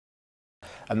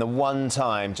and the one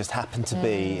time just happened to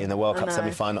be in the World Cup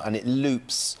semi-final, and it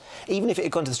loops. Even if it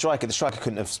had gone to the striker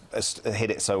couldn't have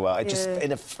hit it so well. It just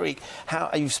in a freak. How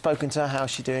have you spoken to her? How's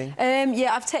she doing?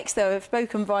 Yeah, I've texted her. I've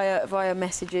spoken via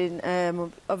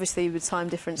messaging. Obviously with time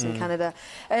difference in Canada.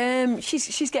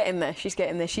 She's getting there. She's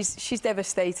getting there. She's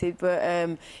devastated,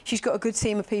 but she's got a good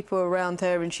team of people around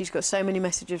her, and she's got so many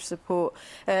messages of support.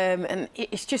 And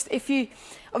it's just, if you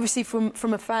obviously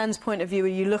from a fan's point of view,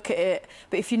 you look at it,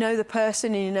 but if you know the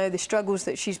person and you know the struggles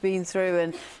that she's been through,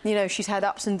 and you know she's had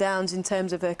ups and downs in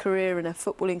terms of her career and her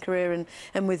footballing career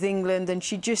and with England, and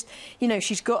she just, you know,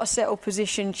 she's got a settled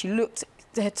position. She looked.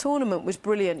 Her tournament was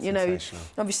brilliant, you know.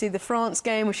 Obviously, the France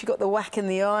game where she got the whack in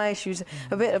the eye, she was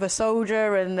a bit of a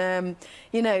soldier, and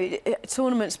you know,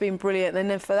 tournament's been brilliant. And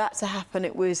then for that to happen,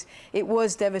 it was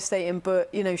devastating.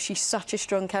 But you know, she's such a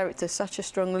strong character, such a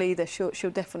strong leader.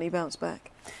 She'll definitely bounce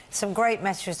back. Some great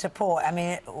message of support. I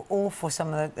mean, awful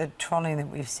some of the trolling that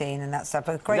we've seen and that stuff.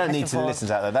 But great. You don't need to listen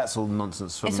to that. That's all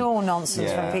nonsense. It's all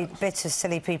nonsense from bitter,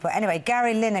 silly people. Anyway,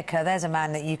 Gary Lineker, there's a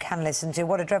man that you can listen to.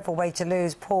 What a dreadful way to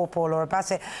lose. Poor Laura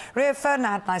Bassett. Rio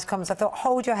Ferdinand had nice comments. I thought,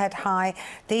 hold your head high.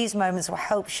 These moments will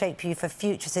help shape you for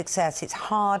future success. It's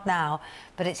hard now,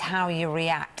 but it's how you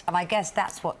react. And I guess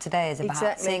that's what today is about.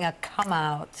 Exactly. Seeing her come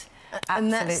out.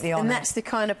 And that's the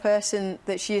kind of person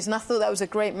that she is, and I thought that was a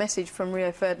great message from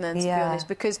Rio Ferdinand, to be honest,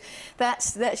 because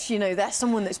that's you know, that's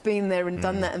someone that's been there and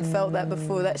done that and felt that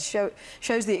before. That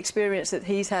shows the experience that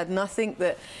he's had, and I think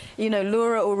that, you know,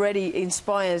 Laura already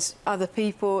inspires other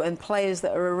people and players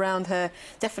that are around her,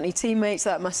 definitely teammates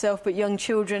like myself, but young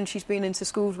children. She's been into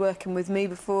schools working with me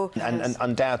before, and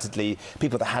undoubtedly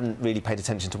people that hadn't really paid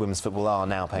attention to women's football are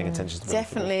now paying attention to women's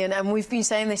football. Definitely, and we've been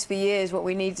saying this for years. What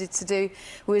we needed to do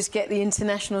was get the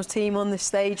international team on the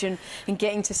stage and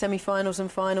getting to semi-finals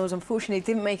and finals. Unfortunately,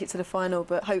 didn't make it to the final,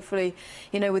 but hopefully,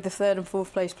 you know, with the third and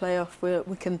fourth place playoff,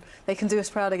 they can do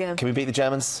us proud again. Can we beat the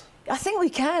Germans? I think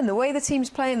we can. The way the team's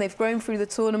playing, they've grown through the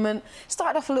tournament.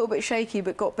 Started off a little bit shaky,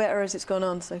 but got better as it's gone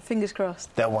on, so fingers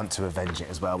crossed. They'll want to avenge it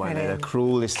as well, won't they? The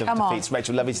cruelest of defeats.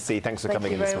 Rachel, lovely to see you. Thanks for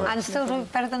coming in this morning. And still doing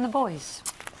better than the boys.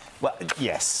 Well,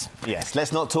 yes.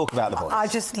 Let's not talk about the boys. I'll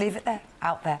just leave it there,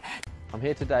 out there. I'm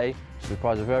here today to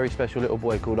surprise a very special little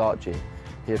boy called Archie.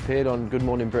 He appeared on Good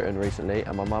Morning Britain recently,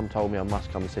 and my mum told me I must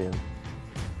come and see him.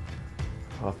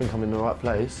 I think I'm in the right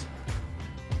place.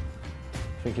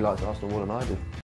 I think he likes Arsenal more than I do.